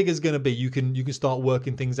 Whatever the figure's going to be, you can start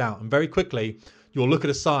working things out. And very quickly, you'll look at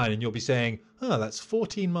a sign and you'll be saying, oh, that's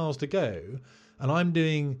 14 miles to go, and I'm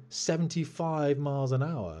doing 75 miles an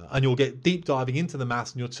hour. And you'll get deep diving into the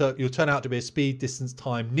maths, and you'll turn out to be a speed, distance,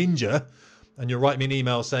 time ninja. And you'll write me an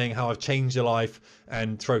email saying how I've changed your life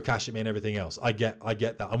and throw cash at me and everything else. I get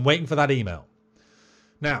that. I'm waiting for that email.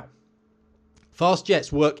 Now, fast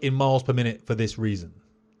jets work in miles per minute for this reason.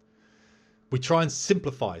 We try and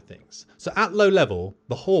simplify things. So at low level,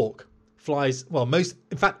 the Hawk flies,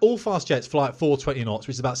 all fast jets fly at 420 knots,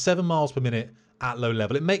 which is about 7 miles per minute at low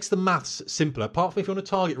level. It makes the maths simpler. Apart from if you're on a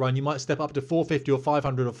target run, you might step up to 450 or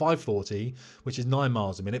 500 or 540, which is 9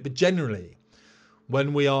 miles a minute. But generally,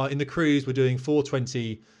 when we are in the cruise, we're doing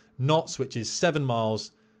 420 knots, which is 7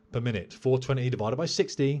 miles per minute. 420 divided by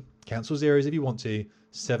 60, cancel zeros if you want to,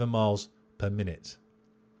 7 miles per minute.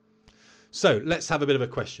 So let's have a bit of a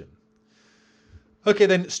question. Okay,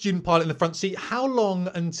 then, student pilot in the front seat, how long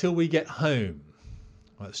until we get home?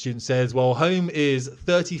 Well, the student says, well, home is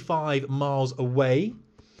 35 miles away.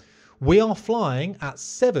 We are flying at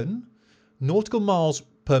 7 nautical miles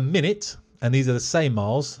per minute. And these are the same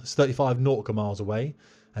miles. It's 35 nautical miles away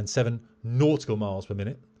and 7 nautical miles per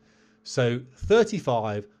minute. So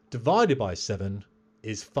 35 divided by 7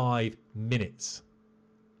 is 5 minutes.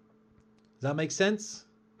 Does that make sense?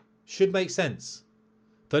 Should make sense.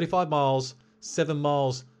 35 miles, 7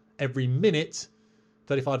 miles every minute.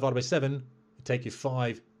 35 divided by 7 would take you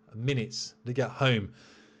 5 minutes to get home.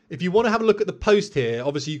 If you want to have a look at the post here,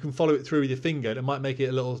 obviously you can follow it through with your finger. It might make it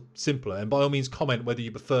a little simpler. And by all means, comment whether you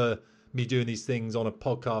prefer me doing these things on a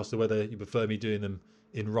podcast or whether you prefer me doing them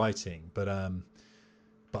in writing. But I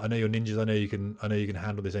know you're ninjas. I know you can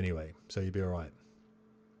handle this anyway, so you'll be all right.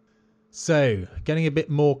 So, getting a bit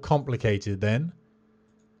more complicated then.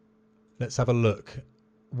 Let's have a look.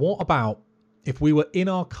 What about if we were in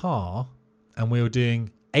our car and we were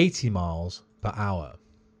doing 80 miles per hour?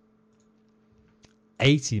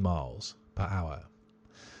 80 miles per hour.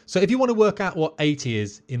 So if you want to work out what 80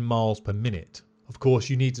 is in miles per minute, of course,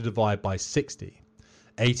 you need to divide by 60.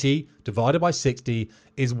 80 divided by 60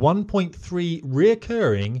 is 1.3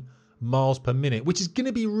 reoccurring miles per minute, which is going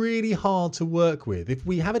to be really hard to work with. If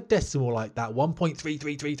we have a decimal like that,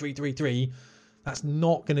 1.333333, that's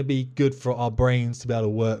not going to be good for our brains to be able to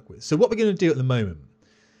work with. So what we're going to do at the moment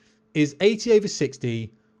is 80 over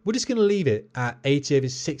 60. We're just going to leave it at 80 over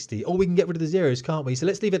 60. Or we can get rid of the zeros, can't we? So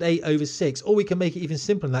let's leave it 8 over 6. Or we can make it even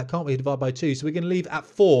simpler than that, can't we? Divide by 2. So we're going to leave it at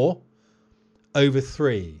 4 over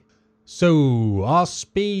 3. So our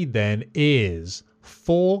speed then is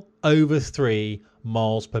 4 over 3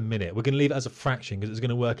 miles per minute. We're going to leave it as a fraction because it's going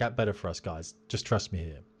to work out better for us, guys. Just trust me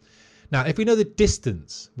here. Now, if we know the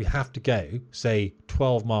distance we have to go, say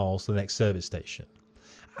 12 miles to the next service station,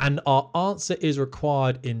 and our answer is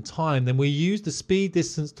required in time, then we use the speed,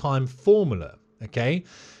 distance, time formula. Okay.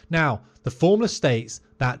 Now, the formula states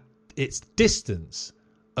that it's distance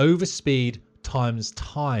over speed times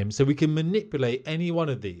time. So we can manipulate any one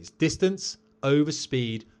of these. Distance over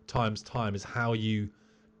speed times time is how you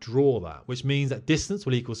draw that, which means that distance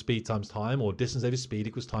will equal speed times time, or distance over speed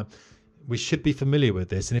equals time. We should be familiar with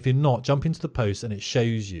this. And if you're not, jump into the post and it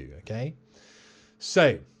shows you. Okay.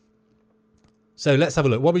 So let's have a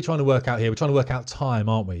look. What are we trying to work out here? We're trying to work out time,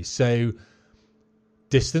 aren't we? So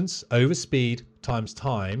distance over speed times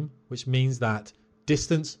time, which means that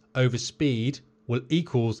distance over speed will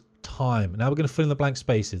equals time. Now we're going to fill in the blank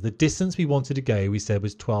spaces. The distance we wanted to go, we said,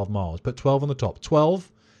 was 12 miles. Put 12 on the top.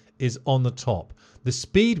 12 is on the top. The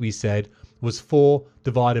speed we said was 4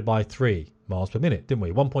 divided by 3 miles per minute, didn't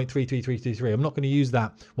we? 1.33333. I'm not going to use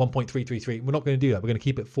that 1.333. We're not going to do that. We're going to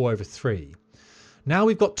keep it 4 over 3. Now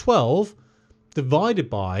we've got 12 divided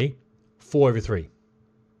by 4 over 3.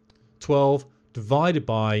 12 divided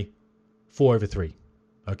by 4 over 3.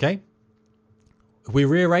 Okay? If we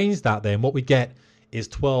rearrange that, then what we get is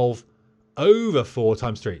 12 over 4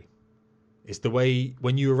 times 3. It's the way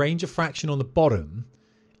when you arrange a fraction on the bottom,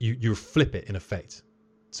 you flip it in effect.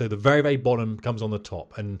 So the very, very bottom comes on the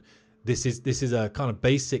top. And this is a kind of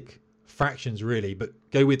basic fractions really, but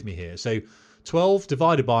go with me here. So 12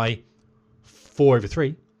 divided by 4 over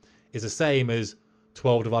 3 is the same as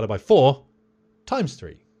 12 divided by 4 times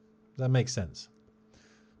 3. Does that make sense?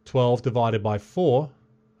 12 divided by 4,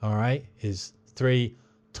 all right, is 3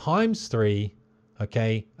 times 3,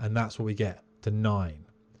 okay, and that's what we get to 9.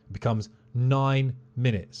 It becomes 9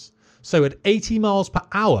 minutes. So at 80 miles per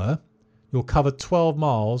hour, you'll cover 12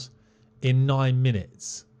 miles in 9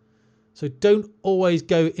 minutes. So don't always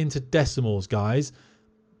go into decimals, guys.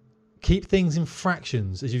 Keep things in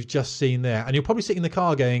fractions, as you've just seen there. And you'll probably sit in the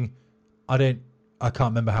car going, I can't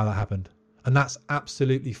remember how that happened. And that's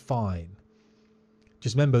absolutely fine.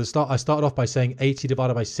 Just remember, I started off by saying 80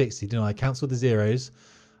 divided by 60, didn't I? I cancelled the zeros.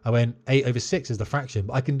 I went 8 over 6 is the fraction,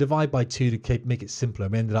 but I can divide by 2 to make it simpler.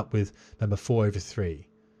 We ended up with, remember, 4 over 3.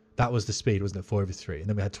 That was the speed, wasn't it? 4 over 3. And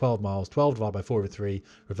then we had 12 miles, 12 divided by 4 over 3,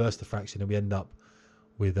 reverse the fraction, and we end up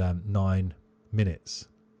with 9 minutes.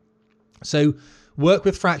 So work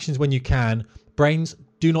with fractions when you can. Brains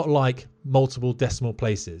do not like multiple decimal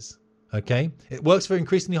places. Okay, it works for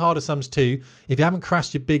increasingly harder sums too. If you haven't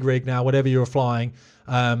crashed your big rig now, whatever you're flying,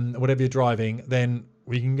 whatever you're driving, then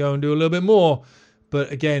we can go and do a little bit more.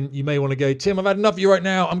 But again, you may want to go, Tim, I've had enough of you right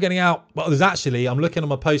now. I'm getting out. Well, I'm looking on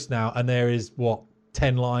my post now, and there is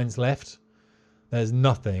 10 lines left. There's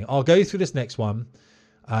nothing. I'll go through this next one,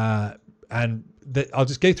 and I'll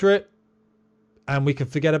just go through it, and we can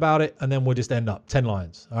forget about it, and then we'll just end up 10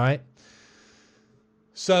 lines. All right.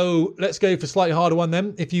 So let's go for a slightly harder one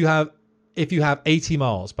then. If you have 80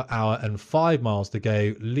 miles per hour and 5 miles to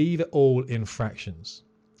go, leave it all in fractions.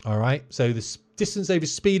 All right. So the distance over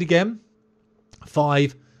speed again,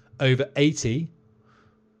 5 over 80,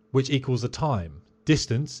 which equals the time.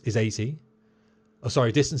 Distance is 80. Oh,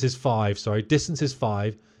 sorry. Distance is 5. Sorry. Distance is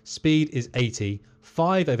 5. Speed is 80.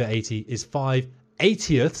 5 over 80 is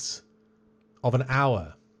 5/80ths of an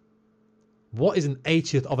hour. What is an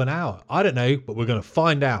 80th of an hour? I don't know, but we're going to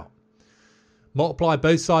find out. Multiply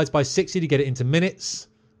both sides by 60 to get it into minutes.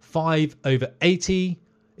 5 over 80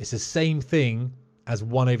 is the same thing as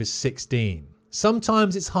 1 over 16.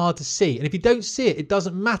 Sometimes it's hard to see. And if you don't see it, it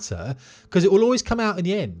doesn't matter because it will always come out in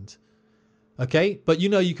the end. Okay? But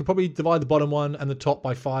you could probably divide the bottom one and the top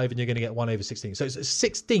by 5 and you're going to get 1 over 16. So it's a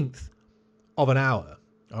 16th of an hour.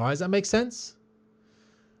 All right? Does that make sense?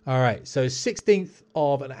 All right, so 16th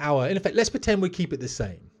of an hour. In effect, let's pretend we keep it the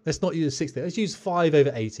same. Let's not use 60. Let's use 5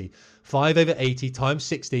 over 80. 5 over 80 times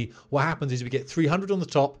 60. What happens is we get 300 on the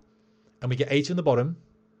top and we get 80 on the bottom.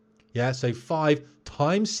 Yeah, so 5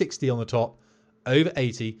 times 60 on the top over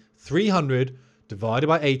 80. 300 divided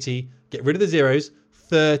by 80. Get rid of the zeros.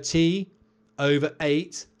 30 over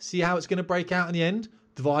 8. See how it's going to break out in the end?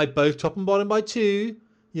 Divide both top and bottom by 2.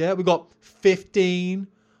 Yeah, we've got 15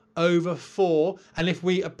 over 4, and if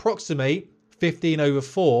we approximate 15 over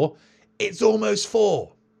 4, it's almost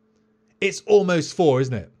 4. It's almost 4,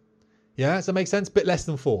 isn't it? Yeah, does that make sense? Bit less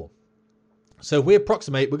than 4. So if we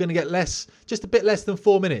approximate, we're going to get less, just a bit less than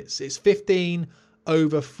 4 minutes. It's 15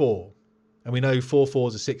 over 4, and we know 4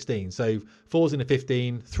 fours are 16. So 4's in a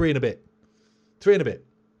 15, 3 and a bit. 3 and a bit.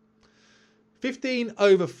 15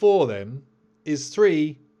 over 4 then is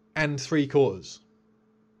 3 3/4.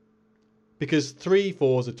 Because 3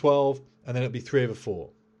 fours are 12, and then it'll be 3 over 4.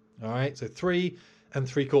 All right, so 3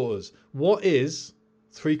 3/4. What is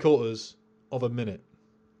 3/4 of a minute?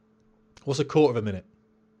 What's a quarter of a minute?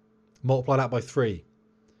 Multiply that by 3.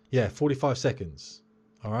 Yeah, 45 seconds.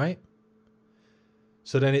 All right.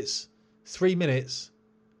 So then it's 3 minutes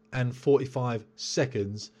and 45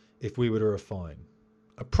 seconds if we were to refine.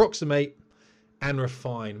 Approximate and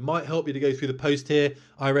refine. Might help you to go through the post here.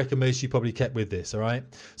 I reckon most of you probably kept with this, all right?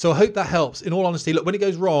 So I hope that helps. In all honesty, look, when it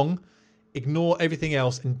goes wrong, ignore everything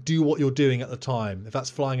else and do what you're doing at the time. If that's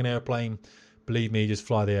flying an airplane, believe me, just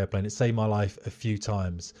fly the airplane. It saved my life a few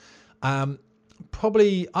times.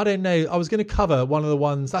 Probably, I don't know, I was going to cover one of the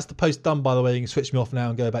ones, that's the post done, by the way. You can switch me off now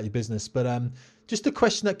and go about your business. But just a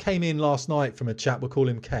question that came in last night from a chap, we'll call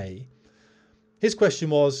him K. His question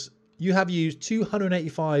was, you have used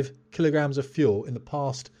 285 kilograms of fuel in the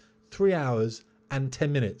past 3 hours and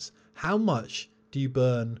 10 minutes. How much do you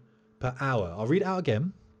burn per hour? I'll read it out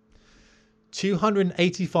again.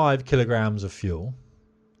 285 kilograms of fuel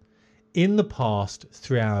in the past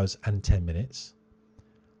 3 hours and 10 minutes.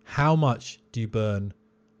 How much do you burn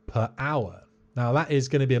per hour? Now that is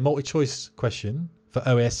going to be a multi-choice question for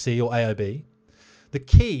OSC or AOB. The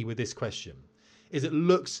key with this question is it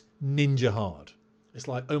looks ninja hard. It's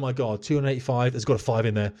like, oh my God, 285, it's got a 5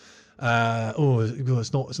 in there.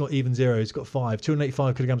 It's not even zero, it's got 5.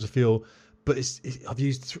 285 kilograms of fuel, but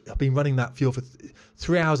I've been running that fuel for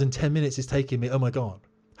 3 hours and 10 minutes. It's taking me, oh my God,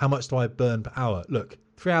 how much do I burn per hour? Look,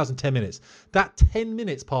 3 hours and 10 minutes. That 10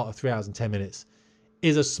 minutes part of 3 hours and 10 minutes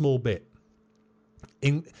is a small bit.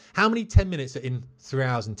 In how many 10 minutes are in 3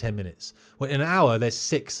 hours and 10 minutes? Well, in an hour, there's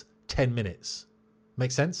 6 10 minutes.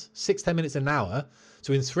 Make sense? 6 10 minutes in an hour.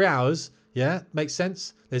 So in 3 hours, yeah, makes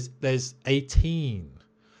sense. There's 18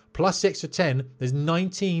 plus 6 or 10. There's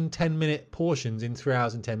 19 10-minute portions in 3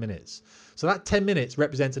 hours and 10 minutes. So that 10 minutes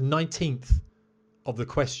represents a 19th of the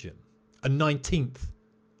question. A 19th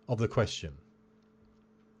of the question.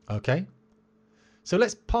 Okay? So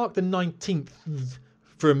let's park the 19th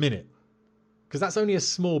for a minute, because that's only a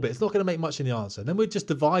small bit. It's not going to make much in the answer. Then we'll just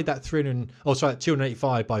divide that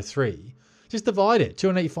 285 by 3. Just divide it.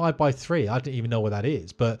 285 by 3. I don't even know what that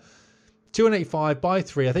is, but 285 by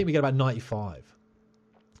 3, I think we get about 95.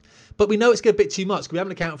 But we know it's going to be a bit too much because we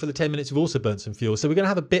haven't accounted for the 10 minutes we've also burnt some fuel. So we're going to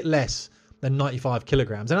have a bit less than 95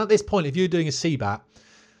 kilograms. And at this point, if you're doing a CBAT,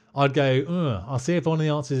 I'd go, I'll see if one of the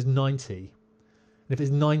answers is 90. And if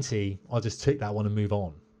it's 90, I'll just tick that one and move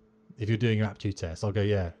on. If you're doing your aptitude test, I'll go,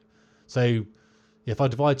 yeah. So if I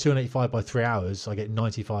divide 285 by 3 hours, I get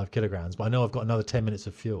 95 kilograms. But I know I've got another 10 minutes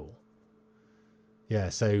of fuel. Yeah,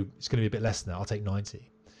 so it's going to be a bit less than that. I'll take 90.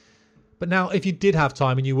 But now, if you did have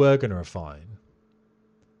time and you were going to refine,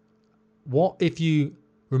 what if you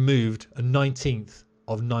removed a 19th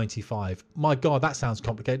of 95? My God, that sounds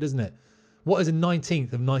complicated, doesn't it? What is a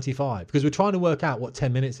 19th of 95? Because we're trying to work out what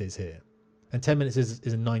 10 minutes is here. And 10 minutes is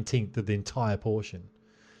a 19th of the entire portion.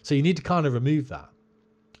 So you need to kind of remove that.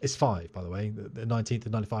 It's 5, by the way. The 19th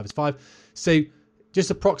of 95 is 5. So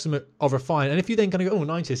just approximate of refine. And if you then kind of go,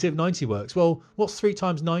 90, see if 90 works. Well, what's 3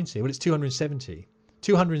 times 90? Well, it's 270.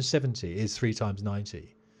 270 is 3 times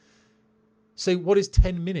 90. So what is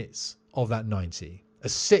 10 minutes of that 90? A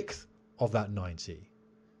sixth of that 90.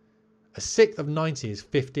 A sixth of 90 is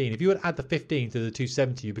 15. If you would add the 15 to the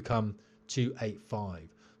 270, you become 285.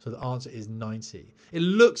 So the answer is 90. It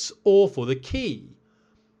looks awful. The key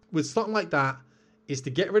with something like that is to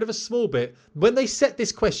get rid of a small bit. When they set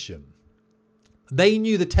this question, they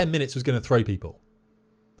knew the 10 minutes was going to throw people.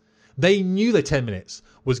 They knew the 10 minutes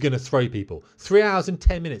was going to throw people. 3 hours and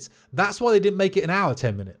 10 minutes. That's why they didn't make it an hour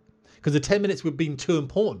 10 minute. Because the 10 minutes would have been too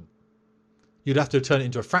important. You'd have to turn it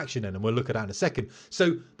into a fraction then, and we'll look at that in a second.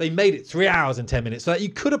 So they made it 3 hours and 10 minutes so that you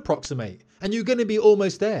could approximate. And you're going to be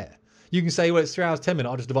almost there. You can say, well, it's 3 hours, 10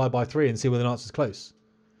 minutes. I'll just divide by 3 and see whether the answer's close.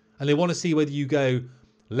 And they want to see whether you go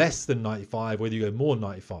less than 95, whether you go more than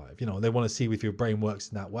 95. You know, they want to see if your brain works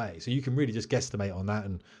in that way. So you can really just guesstimate on that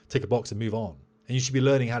and tick a box and move on. And you should be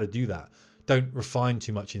learning how to do that. Don't refine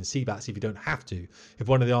too much in CBATs if you don't have to. If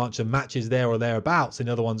one of the answer matches there or thereabouts and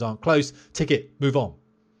the other ones aren't close, tick it, move on.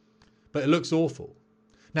 But it looks awful.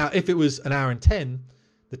 Now, if it was an hour and 10,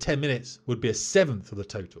 the 10 minutes would be a seventh of the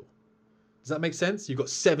total. Does that make sense? You've got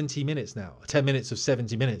 70 minutes now. 10 minutes of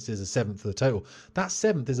 70 minutes is a seventh of the total. That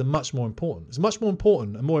seventh is much more important. It's much more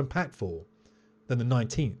important and more impactful than the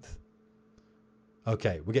 19th.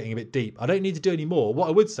 Okay, we're getting a bit deep. I don't need to do any more. What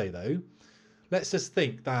I would say, though, let's just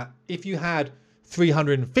think that if you had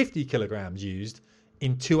 350 kilograms used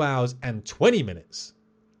in 2 hours and 20 minutes,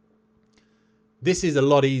 this is a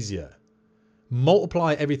lot easier.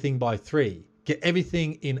 Multiply everything by 3. Get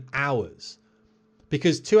everything in hours.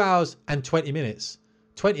 Because 2 hours and 20 minutes,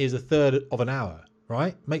 20 is a third of an hour,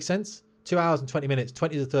 right? Makes sense? 2 hours and 20 minutes,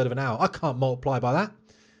 20 is a third of an hour. I can't multiply by that.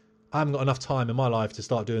 I haven't got enough time in my life to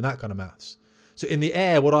start doing that kind of maths. So in the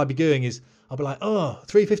air, what I'd be doing is, I'll be like,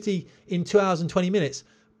 350 in 2 hours and 20 minutes.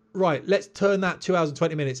 right, let's turn that 2 hours and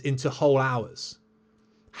 20 minutes into whole hours.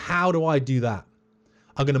 How do I do that?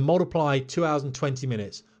 I'm going to multiply 2 hours and 20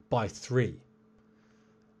 minutes by 3.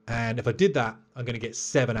 And if I did that, I'm going to get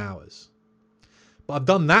 7 hours. But I've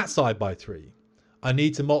done that side by 3. I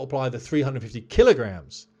need to multiply the 350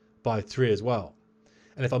 kilograms by 3 as well.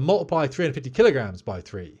 And if I multiply 350 kilograms by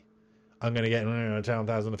 3, I'm going to get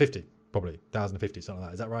 1,050, probably 1,050, something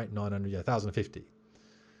like that. Is that right? 900, yeah, 1,050.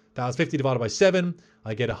 1,050 divided by 7,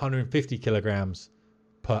 I get 150 kilograms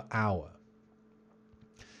per hour.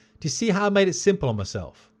 Do you see how I made it simple on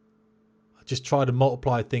myself? I just try to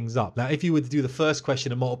multiply things up. Now, if you were to do the first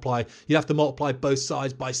question and multiply, you'd have to multiply both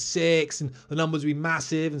sides by 6 and the numbers would be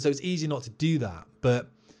massive. And so it's easy not to do that.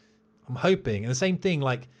 But I'm hoping, and the same thing,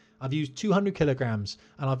 like I've used 200 kilograms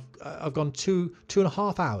and I've gone two and a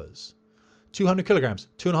half hours. 200 kilograms,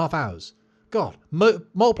 2.5 hours. God,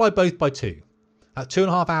 multiply both by 2. That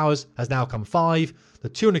 2.5 hours has now come 5. The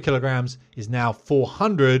 200 kilograms is now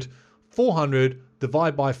 400. 400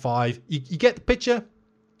 divide by 5. You get the picture?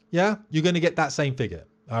 Yeah? You're going to get that same figure.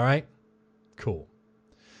 All right? Cool.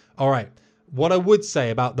 All right. What I would say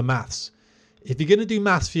about the maths, if you're going to do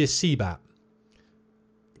maths for your CBAT,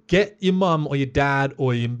 get your mum or your dad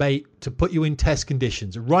or your mate to put you in test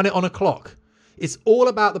conditions. Run it on a clock. It's all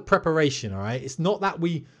about the preparation, all right? It's not that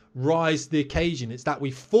we rise to the occasion. It's that we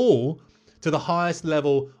fall to the highest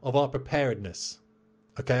level of our preparedness.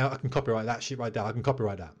 Okay, I can copyright that shit right there. I can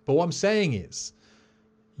copyright that. But what I'm saying is,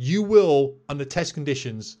 you will, under test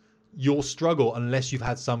conditions, you'll struggle unless you've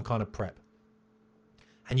had some kind of prep.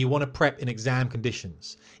 And you want to prep in exam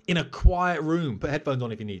conditions. In a quiet room. Put headphones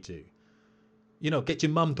on if you need to. You know, get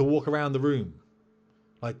your mum to walk around the room.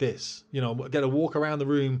 Like this, you know, get a walk around the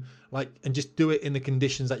room, like, and just do it in the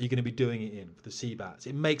conditions that you're going to be doing it in for the CBATs.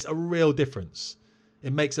 It makes a real difference.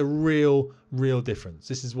 It makes a real difference.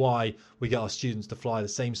 This is why we get our students to fly the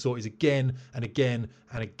same sorties again and again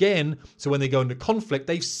and again. So when they go into conflict,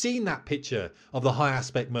 they've seen that picture of the high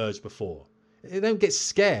aspect merge before. They don't get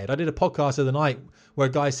scared. I did a podcast the other night where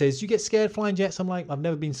a guy says, "You get scared flying jets?" I'm like, "I've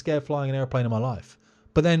never been scared flying an airplane in my life."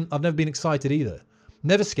 But then I've never been excited either.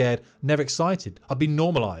 Never scared, never excited. I've been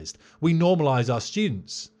normalized. We normalize our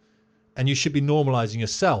students. And you should be normalizing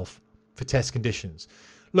yourself for test conditions.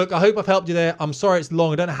 Look, I hope I've helped you there. I'm sorry it's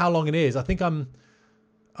long. I don't know how long it is. I think I'm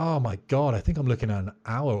looking at an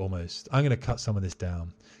hour almost. I'm going to cut some of this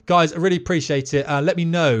down. Guys, I really appreciate it. Let me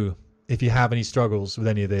know if you have any struggles with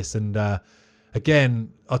any of this. And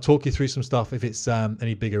again, I'll talk you through some stuff if it's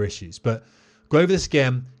any bigger issues. But go over this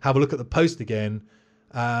again. Have a look at the post again.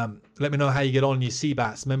 Let me know how you get on in your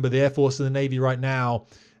CBATs. Remember, the Air Force and the Navy right now,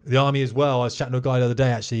 the Army as well. I was chatting to a guy the other day,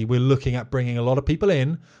 actually. We're looking at bringing a lot of people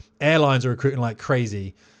in. Airlines are recruiting like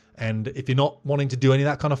crazy. And if you're not wanting to do any of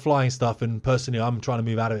that kind of flying stuff, and personally I'm trying to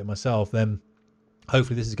move out of it myself, then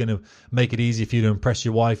hopefully this is going to make it easy for you to impress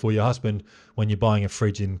your wife or your husband when you're buying a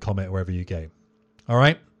fridge in Comet, wherever you go. All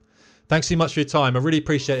right? Thanks so much for your time. I really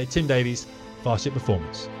appreciate it. Tim Davies, Fast Jet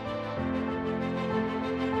Performance.